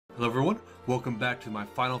Hello everyone, welcome back to my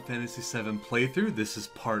Final Fantasy VII playthrough. This is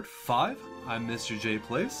part 5. I'm Mr. J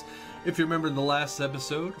Plays. If you remember in the last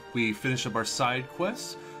episode, we finished up our side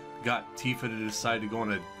quests. Got Tifa to decide to go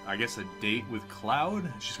on a date with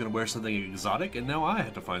Cloud. She's going to wear something exotic, and now I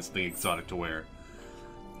had to find something exotic to wear.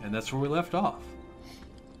 And that's where we left off.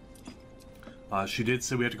 She did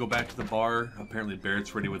say we had to go back to the bar. Apparently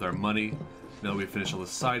Barrett's ready with our money. Now that we finished all the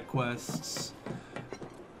side quests.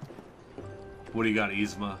 What do you got,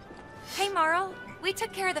 Yzma? Hey, Marl. We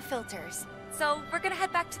took care of the filters, so we're gonna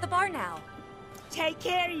head back to the bar now. Take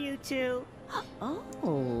care, you two.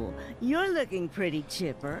 Oh, you're looking pretty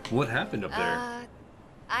chipper. What happened up there?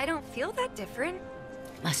 I don't feel that different.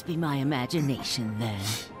 Must be my imagination,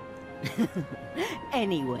 then.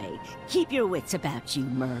 Anyway, keep your wits about you,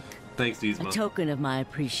 Merc. Thanks, Yzma. A token of my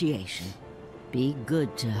appreciation. Be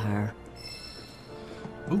good to her.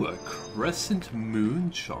 Ooh, a crescent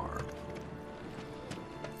moon charm.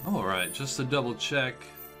 Alright, just to double check,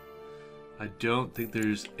 I don't think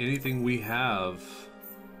there's anything we have.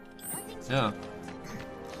 Yeah.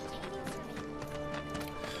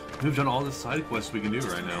 We've done all the side quests we can do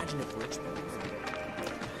right now.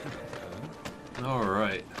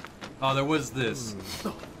 Alright. Oh, there was this.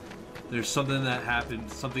 There's something that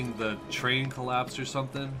happened, something, the train collapsed or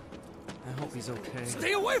something. I hope he's okay.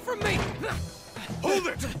 Stay away from me! Hold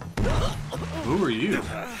it! Who are you?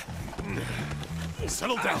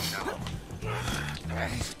 Settle down now.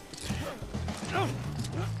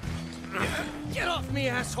 Get off me,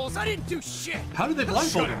 assholes! I didn't do shit! How did they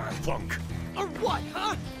blindfold him? Punk. Or what,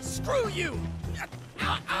 huh? Screw you!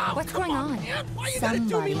 Ow, What's come going on, on? man. Why you gotta do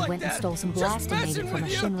Somebody me like went and that? stole some Just blasting messing data from a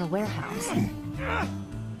with you. SHINRA warehouse.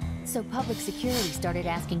 So public security started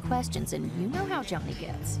asking questions, and you know how Johnny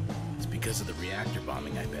gets. It's because of the reactor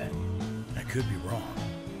bombing, I bet. I could be wrong,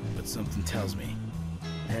 but something tells me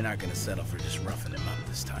they're not gonna settle for just roughing him up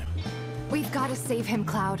this time. We've got to save him,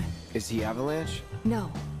 Cloud. Is he Avalanche? No.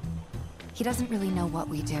 He doesn't really know what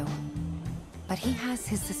we do. But he has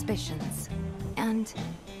his suspicions. And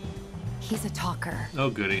he's a talker. Oh,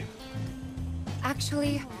 goody.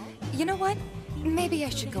 Actually, you know what? Maybe I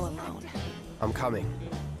should go alone. I'm coming.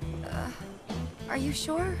 Are you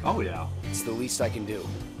sure? Oh, yeah. It's the least I can do.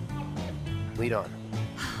 Lead on.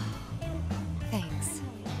 Thanks.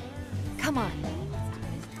 Come on.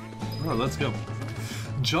 Oh, let's go.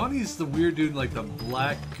 Johnny's the weird dude, like the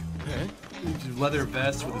black leather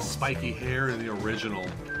vest with the spiky hair in the original,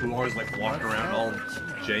 who always like walked around all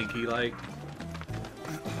janky like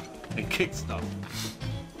and kicked stuff.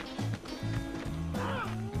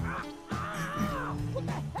 What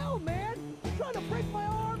the hell, man? You trying to break my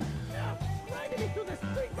arm? Dragging me through the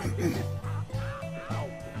street like this! Ow!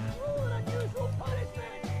 Cruel and unusual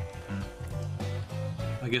punishment!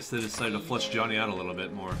 I guess they decided to flush Johnny out a little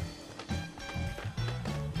bit more.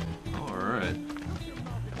 Alright.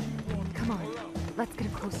 Come on. Let's get a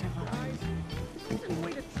closer look. This is the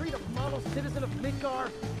way to treat a model citizen of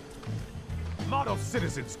Midgar. Model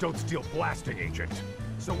citizens don't steal blasting, Agent.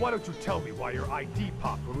 So why don't you tell me why your ID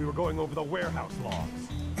popped when we were going over the warehouse logs?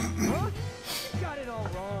 Huh? You got it all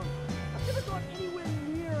wrong. I've never gone anywhere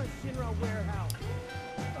near a SHINRA warehouse.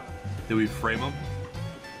 Did we frame him?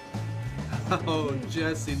 Oh,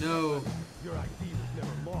 Jessie, no. Your ID was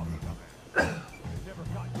never logged. They never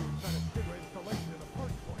got you inside a SHINRA installation in the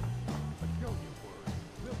first place. But show you were.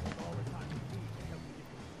 We'll take all the time we need to help you get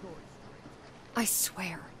your story straight. I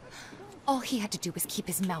swear. All he had to do was keep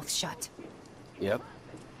his mouth shut. Yep.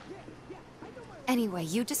 Anyway,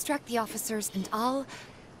 you distract the officers and I'll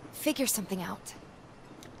figure something out.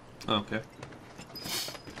 Okay.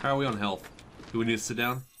 How are we on health? Do we need to sit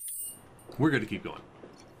down? We're going to keep going.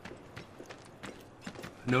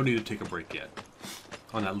 No need to take a break yet.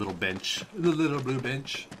 On that little bench. The little blue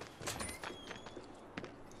bench.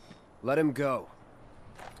 Let him go.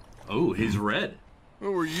 Oh, he's red.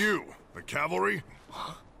 Who are you? The cavalry?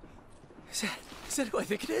 Is that who I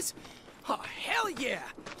think it is? Oh, hell yeah!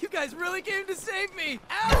 You guys really came to save me!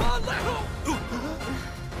 Ow!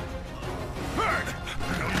 Hey!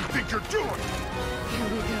 What do you think you're doing? Here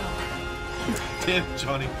we go. Damn,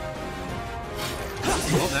 Johnny.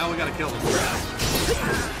 Well, now we gotta kill him.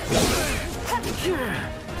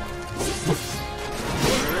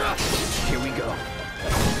 Here we go.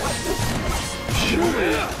 Surely,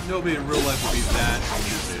 nobody in real life would be that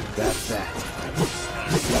stupid. That's that.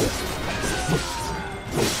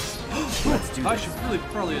 Let's do I this. should really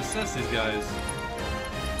probably assess these guys.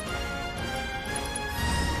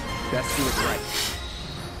 Best do it right.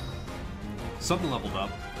 Something leveled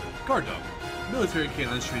up. Guard dog. Military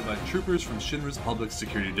canines trained by troopers from Shinra's Public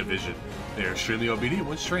Security Division. They are extremely obedient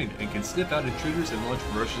once trained and can sniff out intruders and launch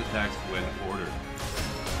ferocious attacks when ordered.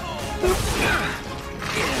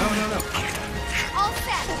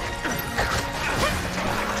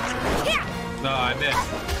 Miss.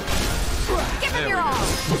 Give him your all!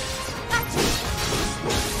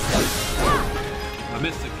 I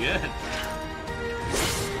missed again.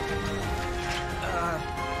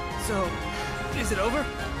 So, is it over?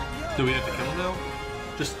 Do we have to kill him now?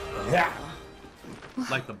 Just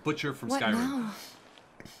like the butcher from What Skyrim. now?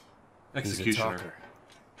 He's a Executioner. talker.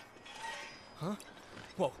 Huh?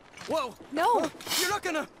 Whoa, whoa! No! You're not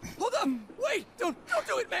gonna... Hold up! Wait! Don't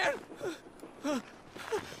do it, man!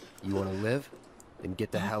 You want to live? Then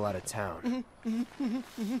get the hell out of town.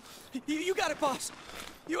 You got it, boss!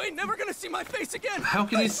 You ain't never gonna see my face again! How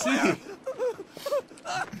can he see?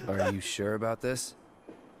 Are you sure about this?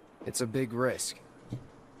 It's a big risk.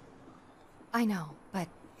 I know, but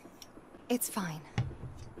it's fine.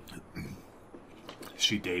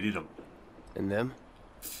 She dated him. And them?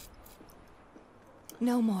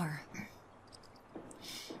 No more.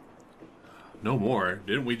 No more.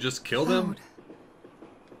 Didn't we just kill them? Cloud.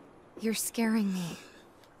 You're scaring me.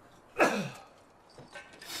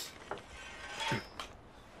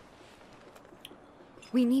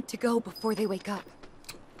 We need to go before they wake up.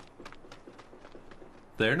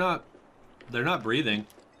 They're not breathing.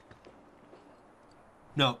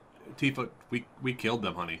 No, Tifa, we killed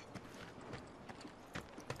them, honey.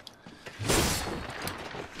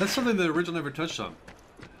 That's something the original never touched on.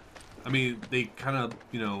 I mean, they kind of,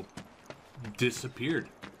 you know, disappeared.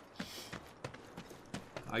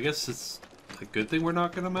 I guess it's a good thing we're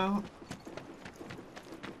knocking them out.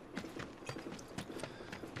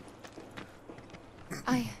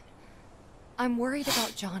 I'm worried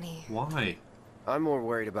about Johnny. Why? I'm more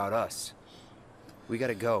worried about us. We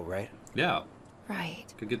gotta go, right? Yeah, Right.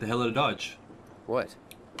 could get the hell out of Dodge. What?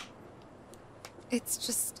 It's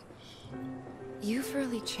just... You've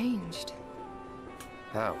really changed.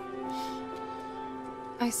 How?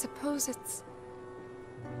 I suppose it's...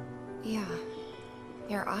 Yeah.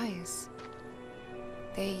 Your eyes.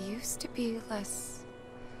 They used to be less...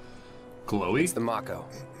 Glowy? It's the Mako.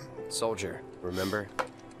 Soldier, remember?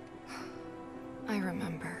 I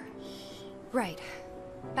remember. Right.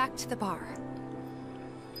 Back to the bar.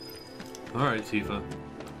 Alright, Tifa.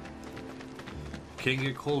 Can't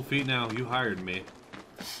get cold feet now. You hired me.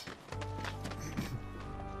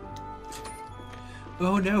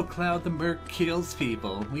 Oh no, Cloud the Merc kills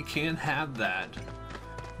people. We can't have that.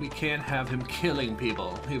 We can't have him killing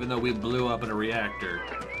people, even though we blew up in a reactor.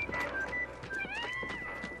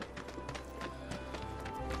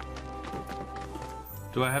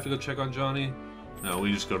 Do I have to go check on Johnny? No,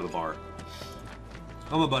 we just go to the bar.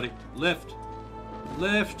 Come on, buddy. Lift.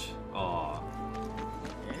 Lift. Aw.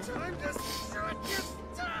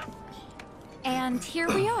 And here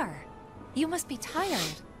we are. You must be tired.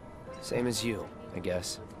 Same as you, I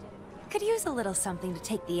guess. Could use a little something to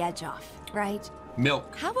take the edge off, right?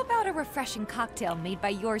 Milk. How about a refreshing cocktail made by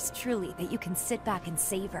yours truly that you can sit back and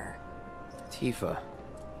savor? Tifa.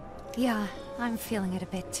 Yeah, I'm feeling it a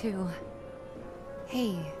bit too.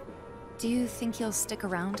 Hey, do you think you'll stick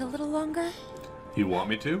around a little longer? You want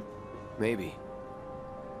me to? Maybe.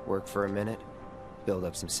 Work for a minute. Build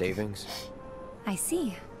up some savings. I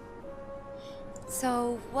see.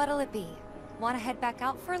 So, what'll it be? Want to head back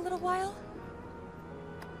out for a little while?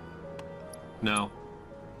 No.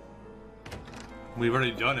 We've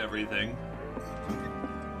already done everything.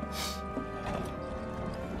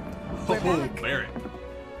 We're Oh, back. Barrett.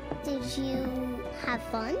 Did you have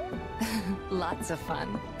fun? Lots of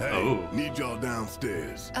fun. Hey, Oh. need y'all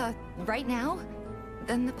downstairs. Right now?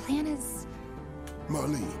 Then the plan is...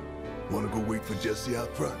 Marlene, wanna go wait for Jessie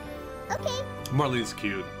out front? Okay. Marlene's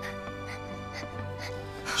cute.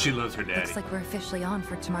 She loves her daddy. Looks like we're officially on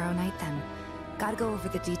for tomorrow night then. Gotta go over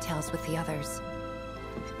the details with the others.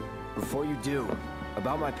 Before you do,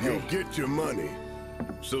 about my pay. You'll get your money.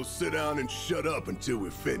 So sit down and shut up until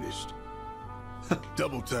we're finished.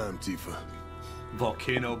 Double time, Tifa.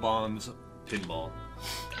 Volcano bombs pinball.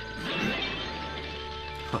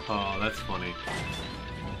 Oh, that's funny.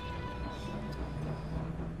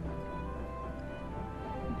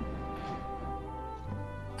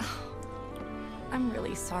 I'm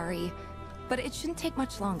really sorry, but it shouldn't take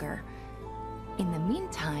much longer. In the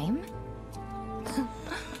meantime...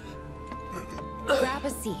 grab a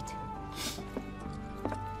seat.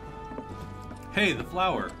 Hey, the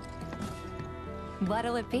flower.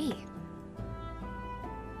 What'll it be?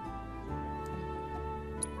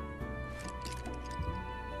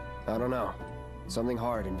 I don't know. Something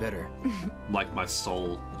hard and bitter. Like my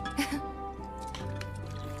soul.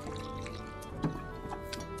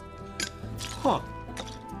 Huh.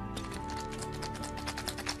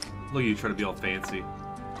 Look at you trying to be all fancy.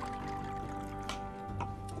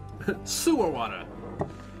 Sewer water.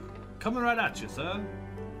 Coming right at you, sir.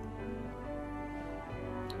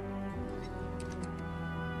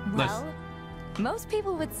 Well, most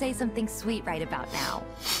people would say something sweet right about now.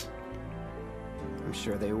 I'm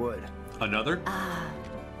sure they would. Another?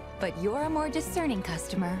 But you're a more discerning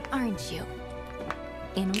customer, aren't you?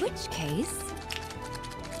 In which case...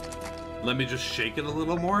 Let me just shake it a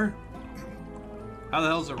little more? How the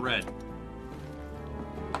hell is it red?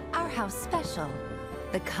 Our house special,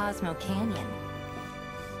 the Cosmo Canyon.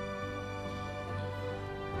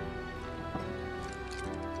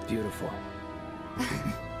 Beautiful.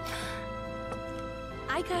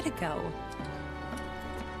 I gotta go.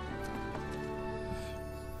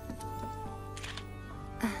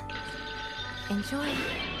 Enjoy.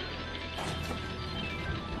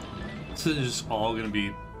 This is just all gonna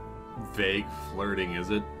be vague flirting, is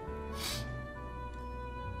it?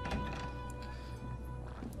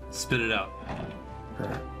 Spit it out.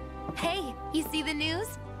 Hey, you see the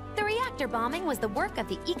news? The reactor bombing was the work of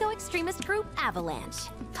the eco-extremist group Avalanche.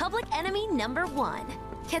 Public enemy number 1.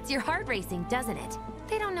 Gets your heart racing, doesn't it?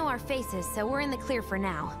 They don't know our faces, so we're in the clear for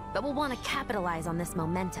now. But we'll want to capitalize on this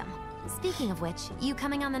momentum. Speaking of which, you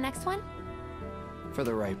coming on the next one? For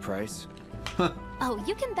the right price. Oh,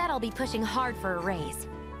 you can bet I'll be pushing hard for a raise.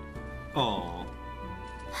 Aww.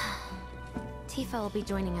 Tifa will be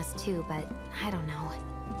joining us too, but I don't know.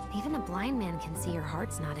 Even a blind man can see her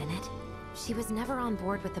heart's not in it. She was never on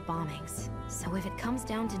board with the bombings, so if it comes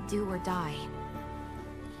down to do or die,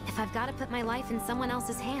 if I've got to put my life in someone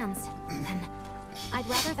else's hands, then I'd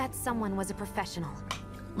rather that someone was a professional,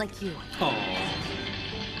 like you. Aww.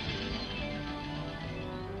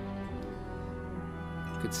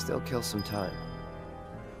 Could still kill some time.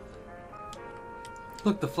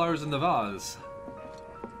 Look, the flowers in the vase.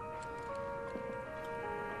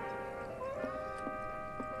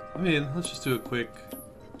 I mean, let's just do a quick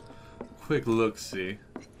look-see.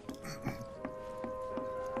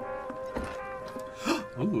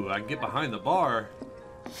 Ooh, I can get behind the bar.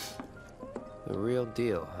 The real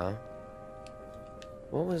deal, huh?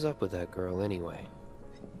 What was up with that girl anyway?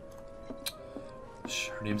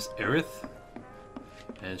 Her name's Aerith,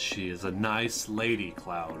 and she is a nice lady,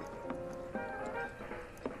 Cloud.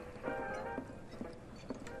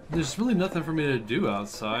 There's really nothing for me to do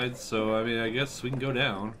outside, so I mean, I guess we can go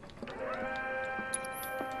down.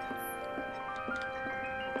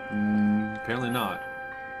 Apparently not.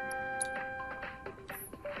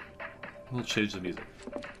 We'll change the music.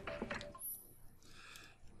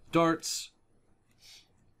 Darts.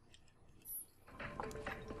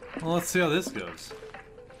 Well, let's see how this goes.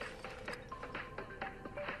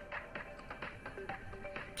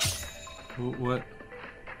 What?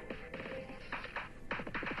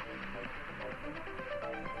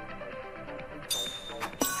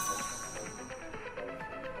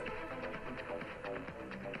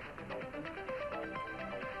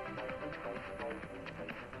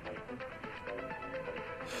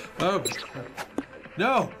 Oh,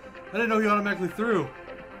 no! I didn't know he automatically threw.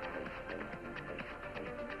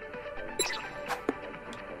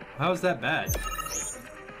 How is that bad?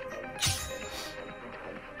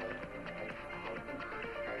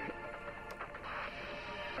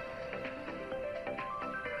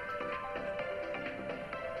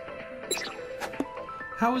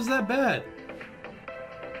 How is that bad?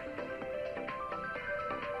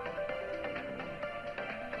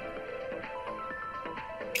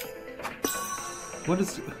 What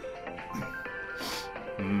is...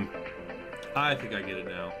 I think I get it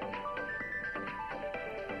now.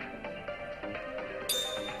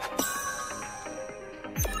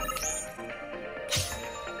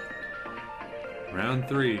 Round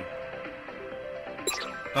 3.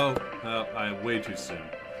 Oh, I way too soon.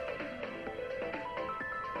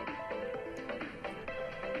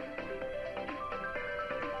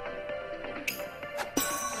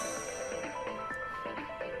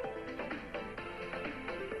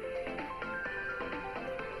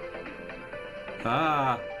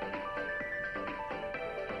 Ah.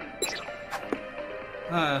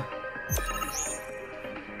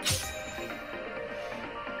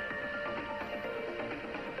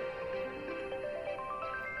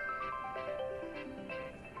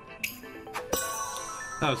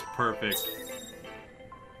 That was perfect.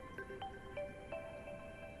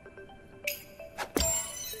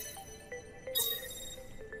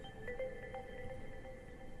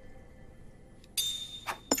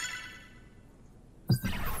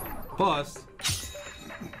 Bust.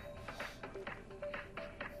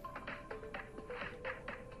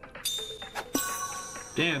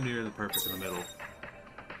 Damn near the perfect in the middle.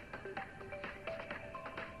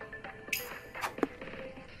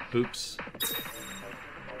 Oops.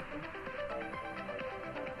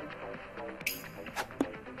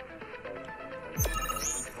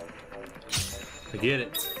 I get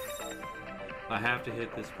it. I have to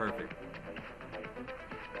hit this perfect.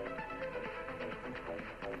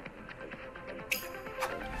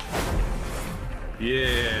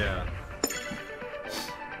 Yeah.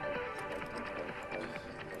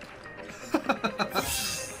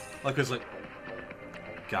 Like, it's like,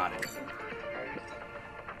 got it.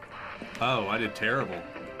 Oh, I did terrible.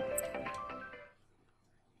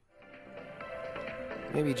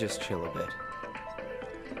 Maybe just chill a bit.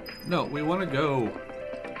 No, we want to go.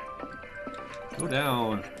 Go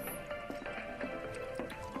down.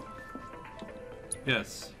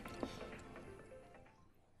 Yes.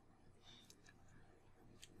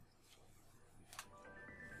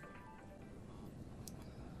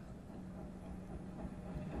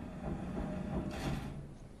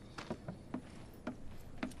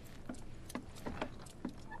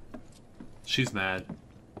 She's mad.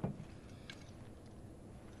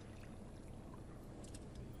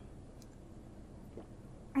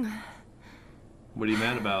 What are you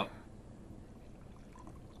mad about?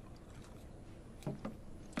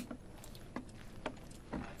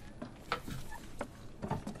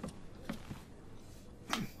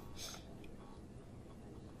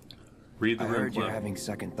 Read the I room heard you're plan. having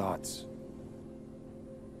second thoughts.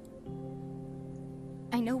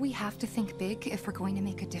 I know we have to think big if we're going to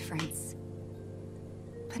make a difference.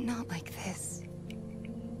 But not like this.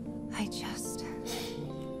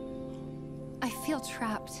 I feel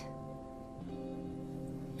trapped.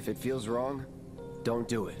 If it feels wrong, don't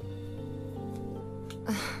do it.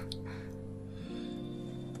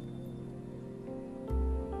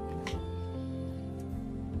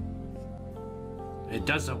 It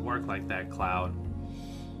doesn't work like that, Cloud.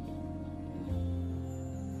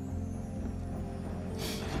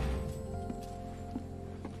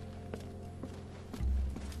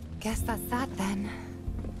 Guess that's that then.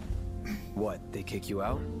 What, they kick you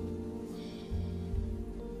out?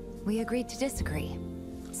 We agreed to disagree.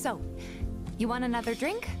 So, you want another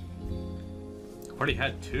drink? Already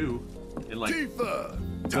had 2 in like Tifa!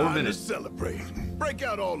 4 Time minutes. to celebrate. Break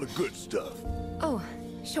out all the good stuff. Oh,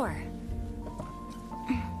 sure.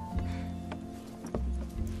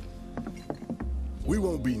 We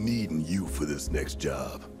won't be needing you for this next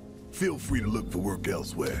job. Feel free to look for work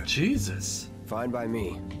elsewhere. Jesus. Fine by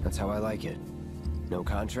me. That's how I like it. No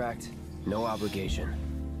contract, no obligation.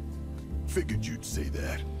 Figured you'd say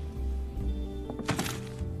that.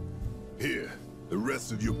 Here, the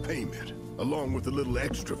rest of your payment, along with a little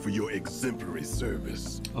extra for your exemplary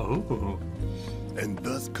service. Oh. And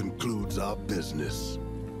thus concludes our business.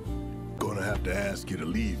 Gonna have to ask you to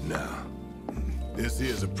leave now. This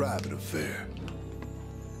here's a private affair.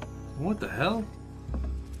 What the hell?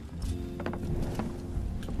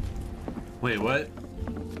 Wait, what?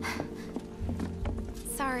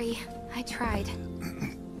 Sorry, I tried.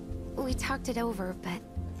 We talked it over, but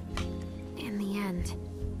in the end,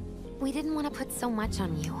 we didn't want to put so much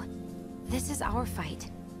on you. This is our fight.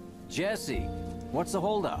 Jessie, what's the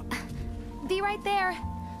holdup? Be right there.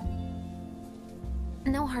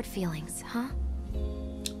 No hard feelings, huh?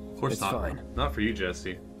 Of course It's not. fine. Not for you,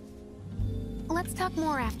 Jesse. Let's talk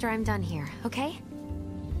more after I'm done here, okay?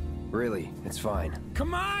 Really, it's fine.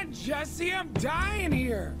 Come on, Jesse, I'm dying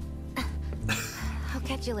here. I'll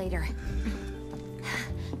catch you later.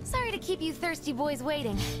 Sorry to keep you thirsty boys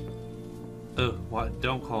waiting. Ugh, what?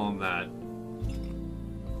 Don't call him that.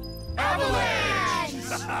 Avalanche!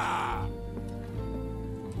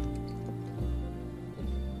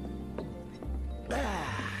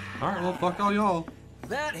 Alright, well, fuck all y'all.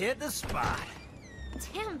 That hit the spot.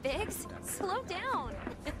 Damn, Biggs, slow down.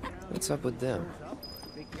 What's up with them?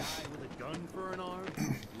 Big guy with a gun for an arm?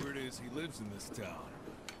 Word is he lives in this town.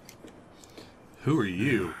 Who are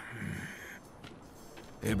you?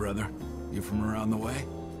 Hey, brother. You from around the way?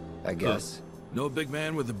 I guess. Know a big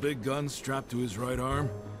man with a big gun strapped to his right arm?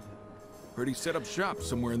 Heard he set up shop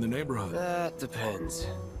somewhere in the neighborhood. That depends.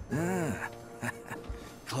 Ah.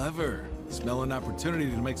 Clever. Smell an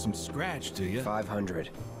opportunity to make some scratch, do you? 500.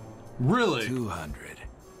 Really? 200.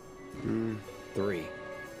 3.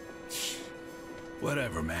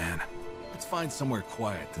 Whatever, man. Let's find somewhere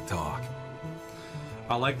quiet to talk.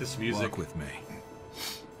 I like this music. Walk with me.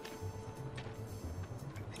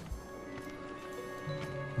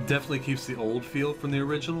 Definitely keeps the old feel from the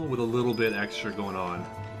original with a little bit extra going on.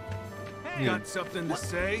 Hey, got something to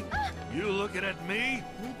say? You looking at me?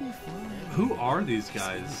 Who are these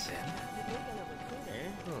guys?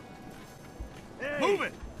 Hey, move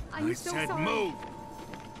it! I said move!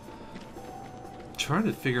 Trying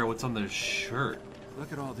to figure out what's on their shirt.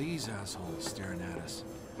 Look at all these assholes staring at us.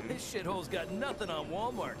 This shithole's got nothing on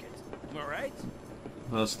Wall Market. Am I right?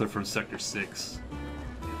 Oh, so they're from Sector 6.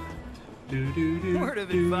 Word of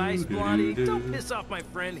advice, Blondie. Don't piss off my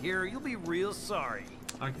friend here. You'll be real sorry.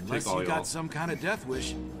 I can Unless take all you y'all. got some kind of death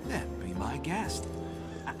wish, then be my guest.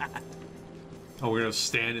 Oh, we're gonna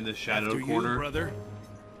stand in the shadow After corner. you, brother.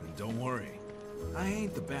 And don't worry, I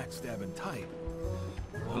ain't the backstabbing type.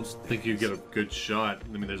 I don't think you get a good shot. I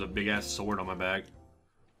mean, there's a big ass sword on my back.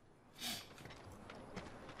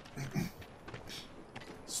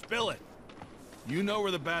 Spill it. You know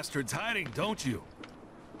where the bastard's hiding, don't you?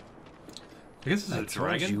 I guess it's I a told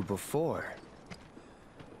dragon. you before.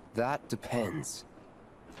 That depends.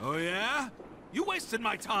 Oh yeah? You wasted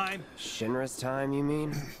my time. Shinra's time, you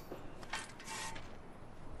mean?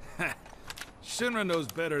 Shinra knows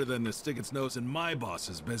better than to stick its nose in my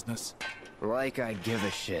boss's business. Like I give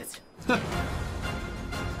a shit.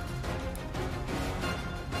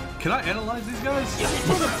 Can I analyze these guys?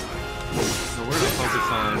 So we're gonna focus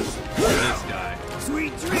on this guy.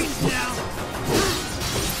 Sweet dreams now.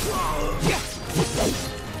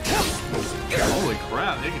 Holy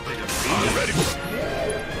crap, they can take a beat.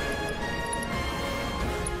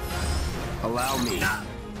 Allow me.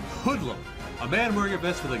 Hoodlum. A man wearing a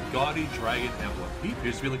vest with a gaudy dragon emblem. He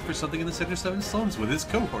appears to be looking for something in the Sector 7 slums with his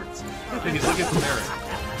cohorts. And he's looking for Barrett.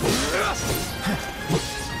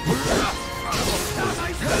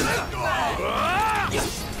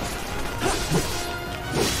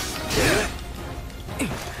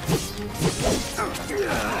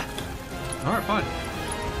 Alright, fine.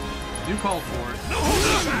 You called for it.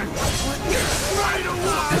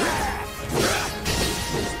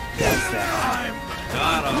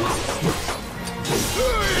 Got him.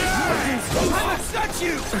 I'll set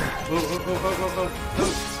you!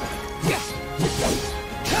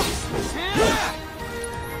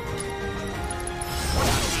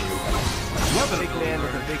 Big man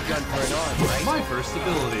with a big gun for an arm, right? My first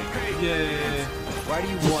ability. Yay. Why do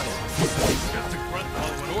you want it? Just to grunt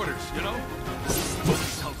following orders, you know?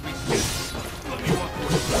 Nobody tells me shit. Let me walk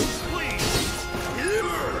away. Please!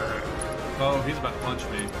 Oh, he's about to punch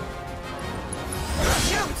me.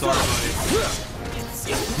 Sorry, buddy.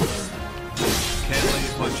 Can't let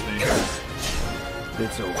you punch me.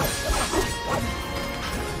 It's over.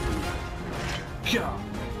 Yeah.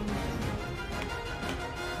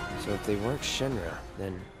 So if they weren't Shinra,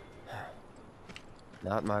 then...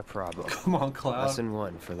 Not my problem. Come on, Cloud. Lesson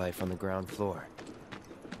 1 for life on the ground floor.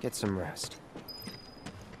 Get some rest.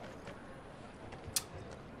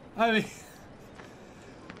 I mean...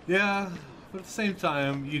 Yeah, but at the same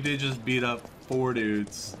time, you did just beat up 4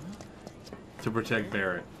 dudes to protect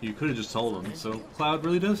Barrett. You could have just told him. So Cloud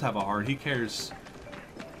really does have a heart. He cares.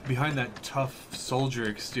 Behind that tough soldier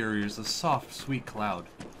exterior is a soft, sweet Cloud.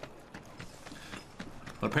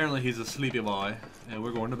 But apparently he's a sleepy boy, and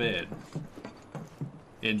we're going to bed.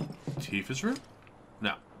 In Tifa's room?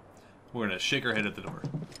 No. We're gonna shake her head at the door.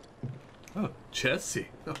 Oh, Jessie.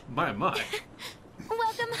 Oh, my. Welcome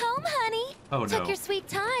home, honey. Oh, no. Took your sweet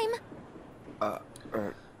time.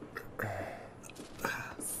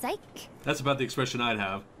 Psych. That's about the expression I'd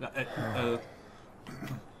have.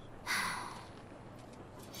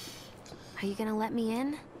 Are you gonna let me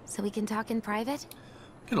in so we can talk in private?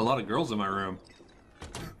 Get a lot of girls in my room.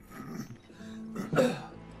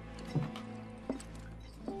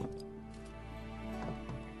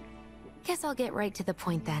 Guess I'll get right to the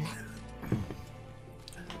point then.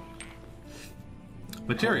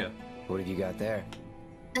 Materia. What have you got there?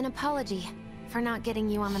 An apology for not getting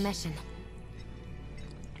you on the mission.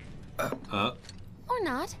 Or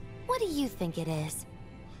not. What do you think it is?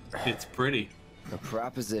 It's pretty. A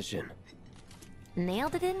proposition.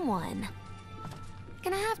 Nailed it in one.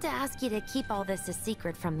 Gonna have to ask you to keep all this a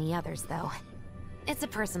secret from the others, though. It's a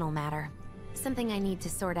personal matter. Something I need to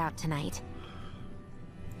sort out tonight.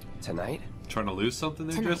 Tonight? Trying to lose something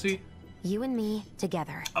there, Tonight. Jessie? You and me,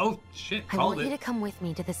 together. Oh, shit. I Called want you it. to come with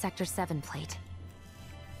me to the Sector 7 plate.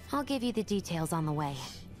 I'll give you the details on the way.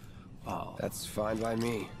 Oh. That's fine by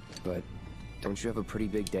me, but don't you have a pretty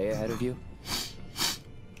big day ahead of you?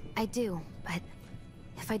 I do, but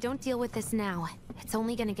if I don't deal with this now, it's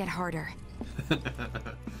only gonna get harder. Yeah,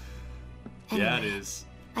 it Anyway, is.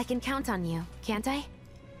 I can count on you, can't I?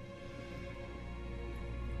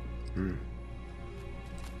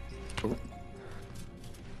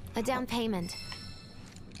 A down payment.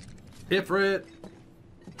 Ifrit.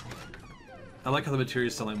 I like how the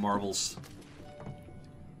materials sound like marbles.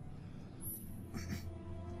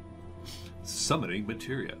 Summoning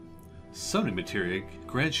materia. Summoning materia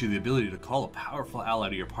grants you the ability to call a powerful ally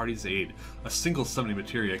to your party's aid. A single summoning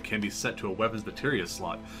materia can be set to a weapons materia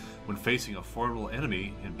slot. When facing a formidable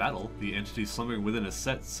enemy in battle, the entity slumbering within a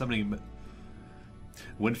set summoning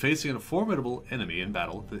When facing a formidable enemy in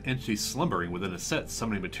battle, the entity slumbering within a set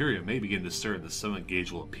summoning materia may begin to stir and the summon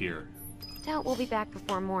gauge will appear. Doubt we'll be back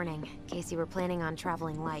before morning, in case you were planning on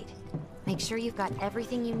traveling light. Make sure you've got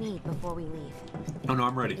everything you need before we leave. Oh no,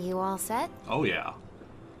 I'm ready. You all set? Oh yeah.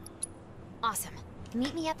 Awesome.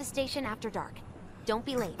 Meet me at the station after dark. Don't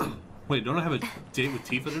be late. Wait, don't I have a date with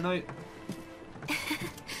Tifa tonight?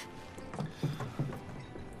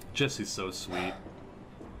 Jessie's so sweet.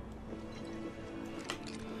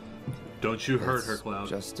 Don't you hurt her, Cloud.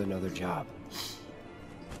 Just another job.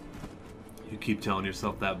 You keep telling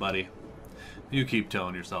yourself that, buddy. You keep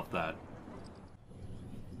telling yourself that.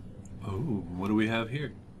 Oh, what do we have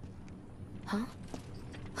here? Huh?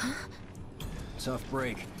 Tough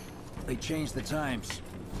break. They changed the times.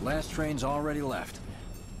 Last train's already left.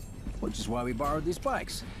 Which is why we borrowed these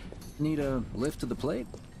bikes. Need a lift to the plate?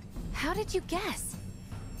 How did you guess?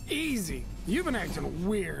 Easy. You've been acting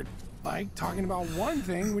weird. Like talking about one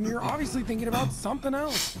thing when you're obviously thinking about something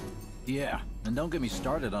else. Yeah, and don't get me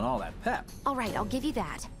started on all that pep. All right, I'll give you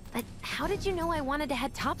that. But how did you know I wanted to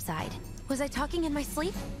head topside? Was I talking in my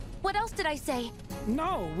sleep? What else did I say?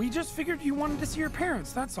 No, we just figured you wanted to see your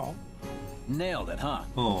parents, that's all. Nailed it, huh?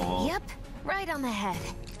 Aww. Yep, right on the head.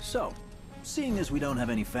 So, seeing as we don't have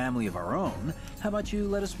any family of our own, how about you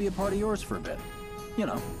let us be a part of yours for a bit? You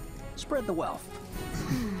know, spread the wealth.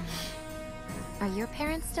 Are your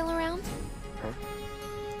parents still around?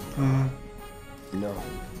 Huh? No.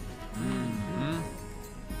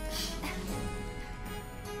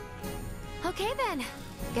 Okay then.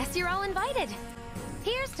 Guess you're all invited.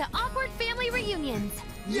 Here's to awkward family reunions.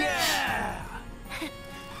 Yeah!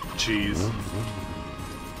 Jeez.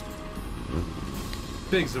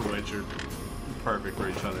 Biggs and Wedge are perfect for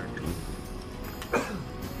each other.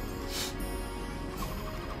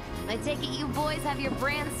 I take it you boys have your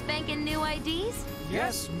brand spanking new IDs?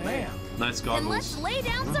 Yes, ma'am. Nice Then goggles. let's lay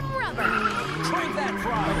down some rubber. Drink that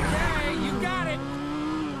frog! Okay, you got it.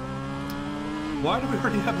 Why do we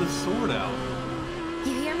already have the sword out?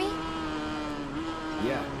 You hear me?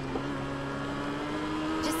 Yeah.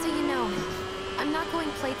 Just so you know, I'm not going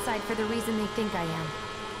plateside for the reason they think I am.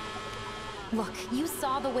 Look, you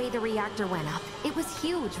saw the way the reactor went up. It was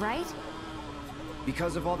huge, right?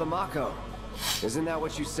 Because of all the Mako. Isn't that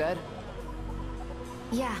what you said?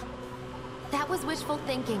 Yeah. That was wishful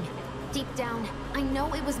thinking. Deep down, I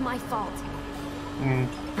know it was my fault.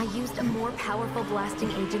 I used a more powerful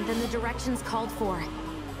blasting agent than the directions called for.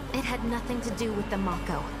 It had nothing to do with the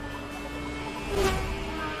Mako.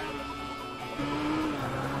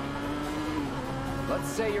 Let's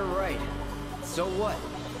say you're right. So what?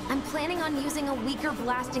 I'm planning on using a weaker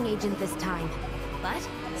blasting agent this time. But,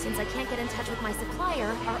 since I can't get in touch with my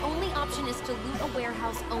supplier, our only option is to loot a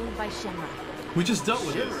warehouse owned by SHINRA. We just dealt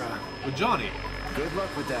with this. With Johnny. Good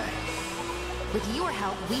luck with that. With your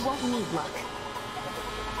help, we won't need luck.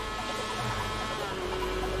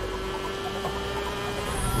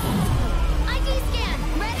 ID scan!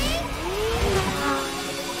 Ready?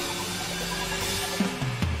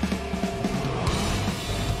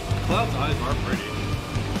 Cloud's eyes are pretty.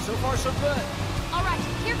 So far, so good. Alright,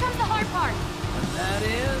 here comes the hard part. And that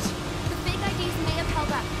is... The fake IDs may have held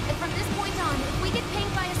up, and from this point on, if we get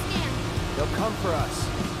pinged by a scan... They'll come for us.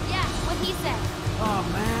 Yeah, what he said. Oh,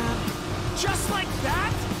 man. Just like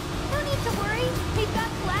that? No need to worry. We've got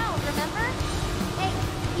Cloud, remember? Hey,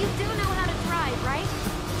 you do know how to drive, right?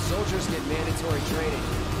 Soldiers get mandatory training.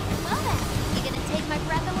 Well then, you gonna take my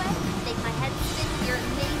breath away? Make my head spin with your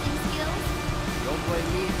amazing skills? Don't blame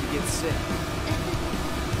me if you get sick.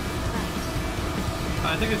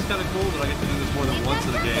 I think it's kind of cool that I get to do this more than once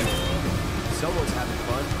in a game. Someone's having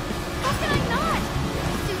fun. How can I not?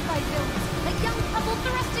 Pursued by villains, a young couple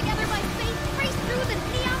thrust together by fate race through the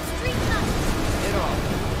neon street night. It all.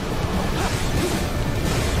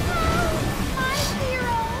 Oh, my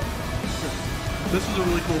hero! This was a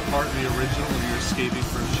really cool part in the original when you're escaping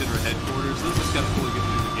from SHINRA headquarters. This is kind of cool to get to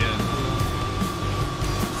do again.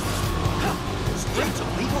 Straight to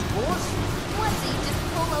legal force? What, so you just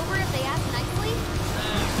pull over if they ask nicely?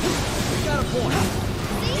 You got a point.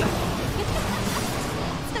 See?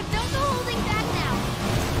 So don't go holding back now.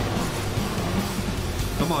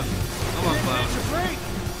 Come on. Come on, Cloud. Catch a break.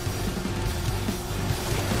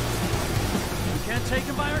 We can't take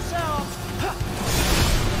him by ourselves.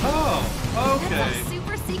 Oh, okay. That's a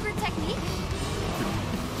super secret technique?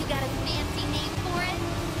 You got a fancy name for it?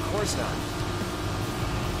 Of course not.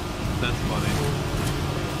 That's funny.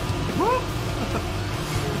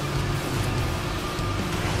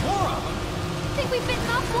 More of them. Think we've bitten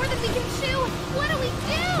off more than we can chew. What do we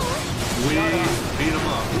do? We beat him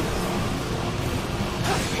up.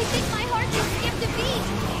 I think my heart just skipped a beat.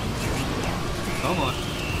 Oh Come on.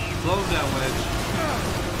 Slow him down, Wedge.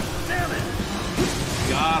 Damn it!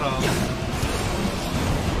 Got him.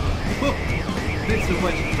 Thanks so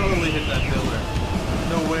much. Totally hit that pillar.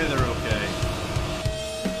 No way they're okay.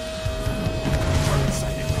 Target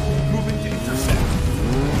sighted. Moving to intercept.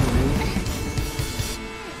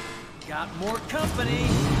 Got more company.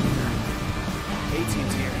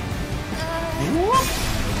 A-team's here.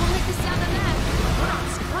 Don't like the sound of that. We're not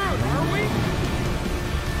screwed, are we?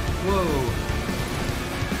 Whoa.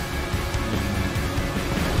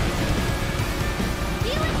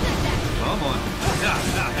 Come on.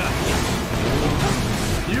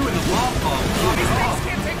 You and the bomb bomb. These things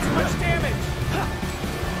can't take too much damage.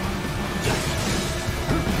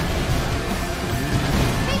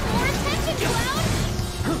 Pay more attention, Cloud!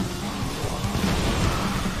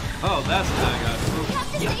 Oh, that's the bad guy. We have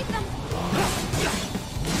to save them.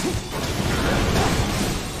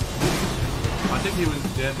 I think he was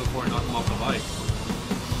dead before I knocked him off the bike.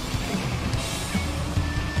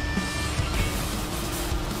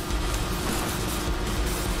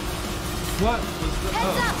 What was the...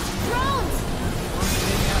 Heads up! Drones!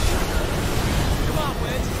 Come on,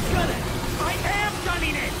 Wedge. Gun it. I am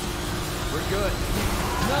gunning it! We're good.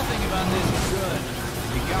 Nothing about this is good.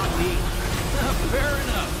 You got me. Fair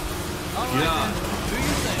enough. All right, Yeah. then. Do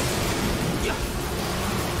your thing.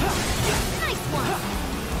 Nice one!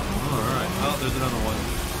 Alright. Oh, there's another one.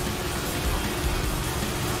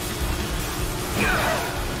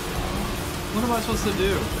 What am I supposed to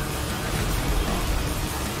do?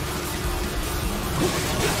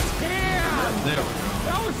 Damn! There we go.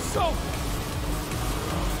 That was so...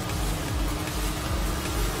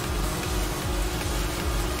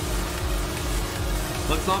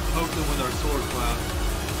 Let's not poke them with our sword, Cloud.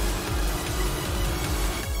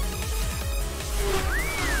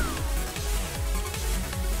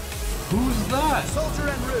 Who's that? Soldier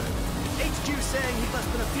en route. HQ saying he's less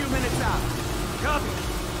than a few minutes out. Copy.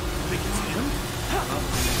 Think it's him?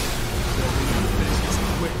 This is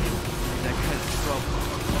quick. That kind of trouble.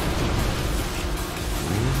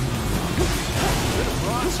 Could have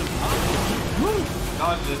brought some popcorn.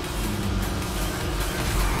 Dodged it.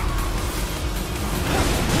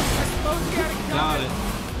 I suppose you gotta come. Got it.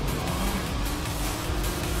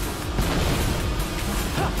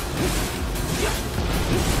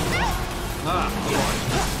 Ah, boy.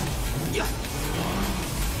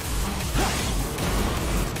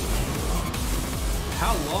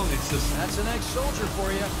 How long is this? That's an ex-soldier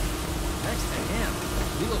for you. Next to him,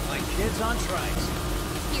 we look like kids on trikes.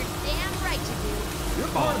 You're damn right you do. You're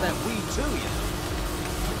part of that we too, you know.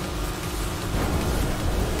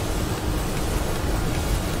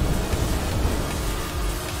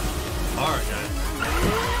 Alright, guys.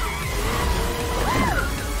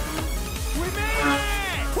 We made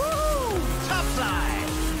it! Woo! Top side!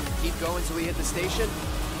 Keep going till we hit the station?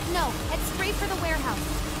 No, head straight for the warehouse.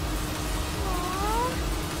 Aww.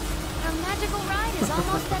 Our magical ride is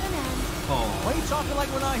almost at an end. Oh. Why are you talking like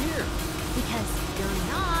we're not here? Because you're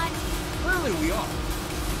not. Clearly we are.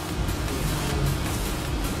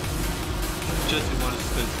 Jessie wanted to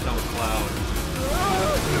spend time with Cloud.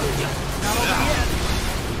 Not over yet.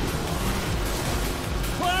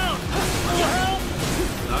 Cloud! Will help?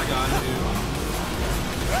 I got you.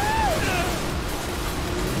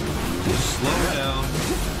 Slow down.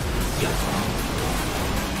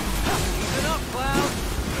 Keep it up, Cloud.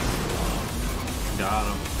 Got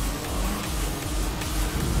him.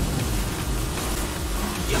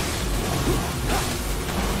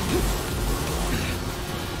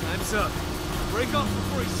 Time's up. Break off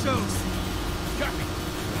before he shows. Copy.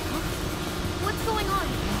 What's going on?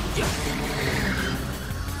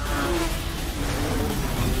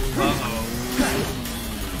 Uh-oh.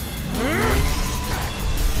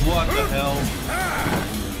 What the hell?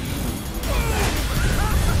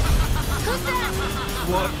 Who's that?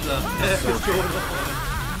 What the heck is going on?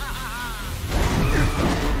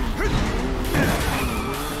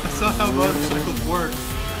 That's not how motorcycles work.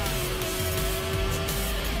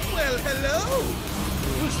 Well, hello!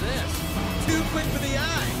 Who's this? Too quick for the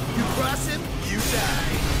eye. You cross him, you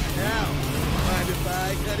die. Now, mind if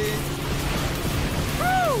I cut in?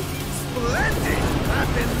 Woo! Splendid!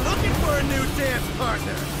 I've been looking for a new dance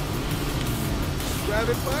partner.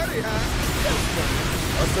 Private party, huh? That's fun.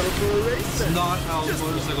 I'll settle for a race. It's not how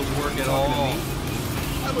motorcycles work at all.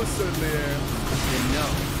 I most certainly am. You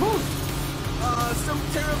know. So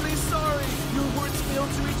terribly sorry. Your words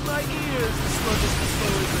failed to reach my ears, sluggish and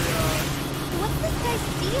slow as they are. What's this guy's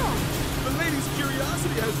deal? The lady's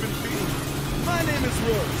curiosity has been piqued. My name is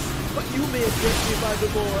Roche, but you may address me by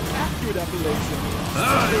the more accurate appellation.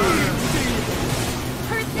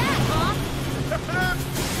 Heard that, huh?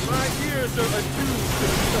 My ears Riders are attuned to the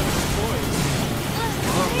sun's voice.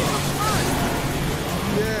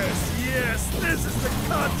 Yes, yes, this is the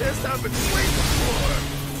contest I've been waiting for.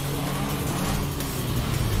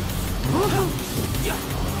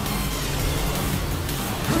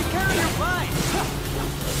 Take care of your bike!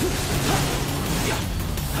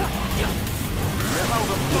 How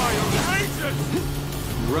the fire rages!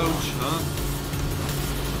 Roche, huh?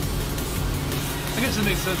 I guess it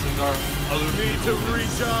makes sense if there are other people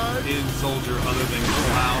in Soldier other than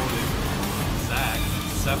Cloud and Zack and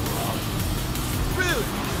Sephiroth. Really?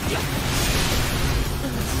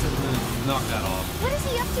 Knock that off. What is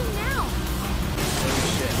he up to now?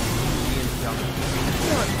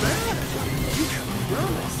 Not bad. You have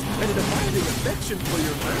promise and an abiding affection for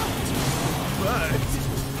your mount. But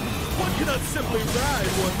one cannot simply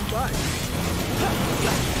ride one bike.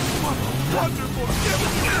 What a wonderful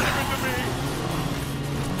gift you given to me!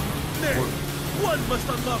 Nay, one must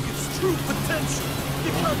unlock its true potential.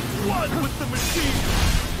 Become one with the machine.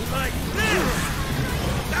 Like this!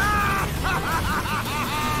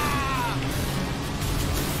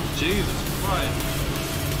 Jesus Christ.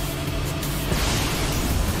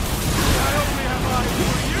 I only have eyes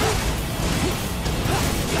for you!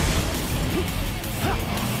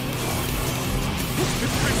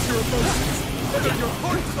 Embrace your emotions, open your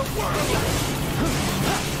heart to the world!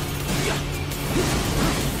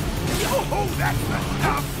 Oh, that's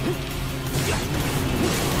enough!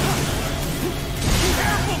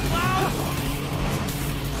 Careful, Cloud!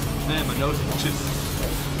 Man, my nose is just...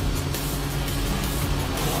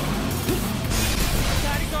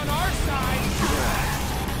 Daddy's on our side!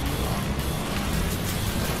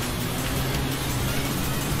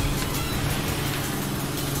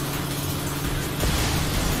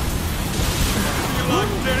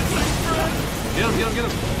 Get him, get him, get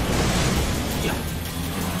him!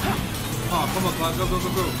 Oh, come on, Cloud, go, go, go,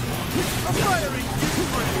 go! A fiery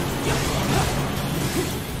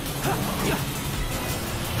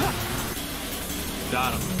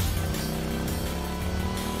Got him.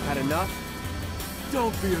 Had enough?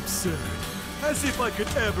 Don't be absurd. As if I could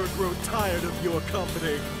ever grow tired of your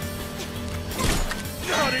company.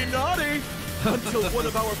 Naughty, naughty! Until one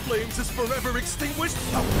of our flames is forever extinguished,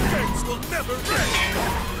 our thanks will never end!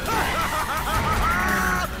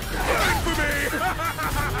 Burn for me!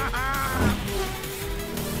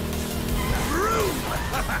 Rude!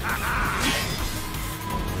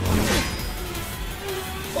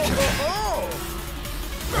 Oh, ho, ho!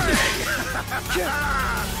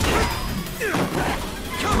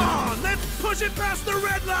 Come on, let's push it past the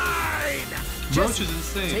red line! Roche is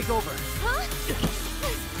insane. Take over. Huh?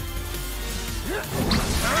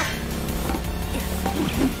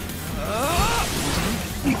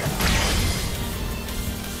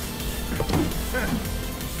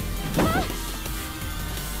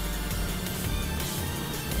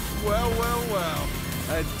 Well, well, well.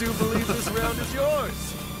 I do believe this round is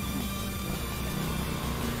yours.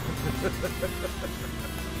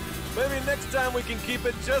 Maybe next time we can keep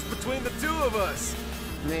it just between the two of us.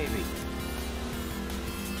 Maybe.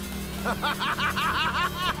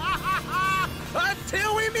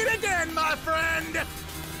 Until we meet again, my friend!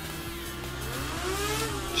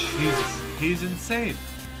 Jesus, he's insane.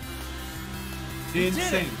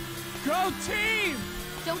 Insane. Go team!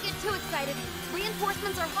 Don't get too excited.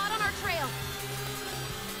 Reinforcements are hot on our trail.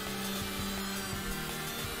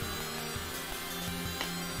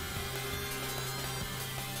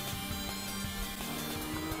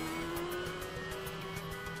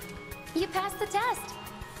 You passed the test.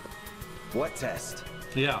 What test?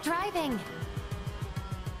 Yeah. Driving.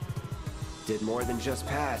 Did more than just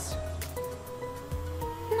pass.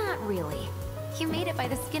 Not really. You made it by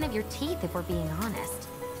the skin of your teeth, if we're being honest.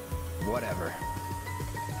 Whatever.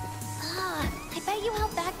 Ah, I bet you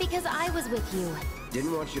held back because I was with you.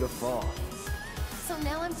 Didn't want you to fall. So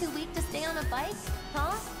now I'm too weak to stay on a bike?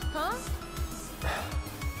 Huh? Huh?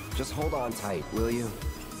 Just hold on tight, will you?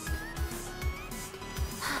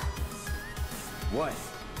 What?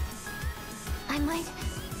 I might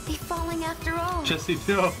be falling after all. Jessie,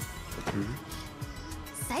 no.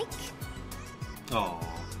 Psych? Oh.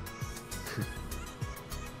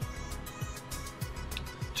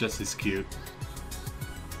 Jessie's cute.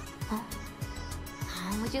 Oh,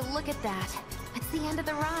 would you look at that? It's the end of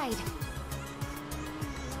the ride.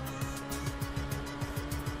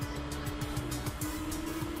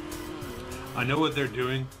 I know what they're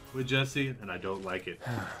doing with Jessie, and I don't like it.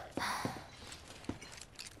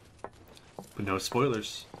 But no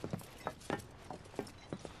spoilers.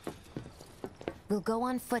 We'll go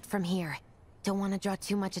on foot from here. Don't want to draw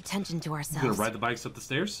too much attention to You ourselves. gonna ride the bikes up the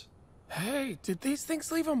stairs? Hey, did these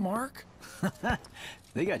things leave a mark?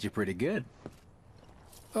 They got you pretty good.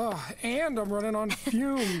 And I'm running on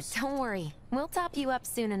fumes. Don't worry, we'll top you up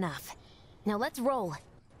soon enough. Now let's roll.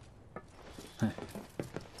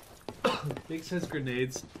 Biggs has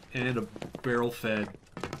grenades and a barrel-fed,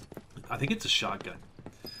 I think it's a shotgun.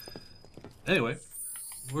 Anyway,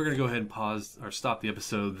 we're going to go ahead and pause or stop the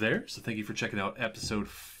episode there. So thank you for checking out episode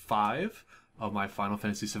 5 of my Final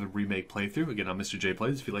Fantasy VII Remake playthrough. Again, I'm Mr. J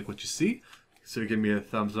Plays. If you like what you see, consider giving me a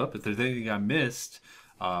thumbs up. If there's anything I missed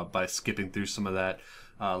by skipping through some of that,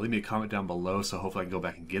 leave me a comment down below so hopefully I can go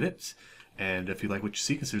back and get it. And if you like what you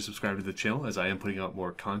see, consider subscribing to the channel as I am putting out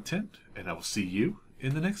more content. And I will see you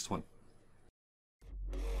in the next one.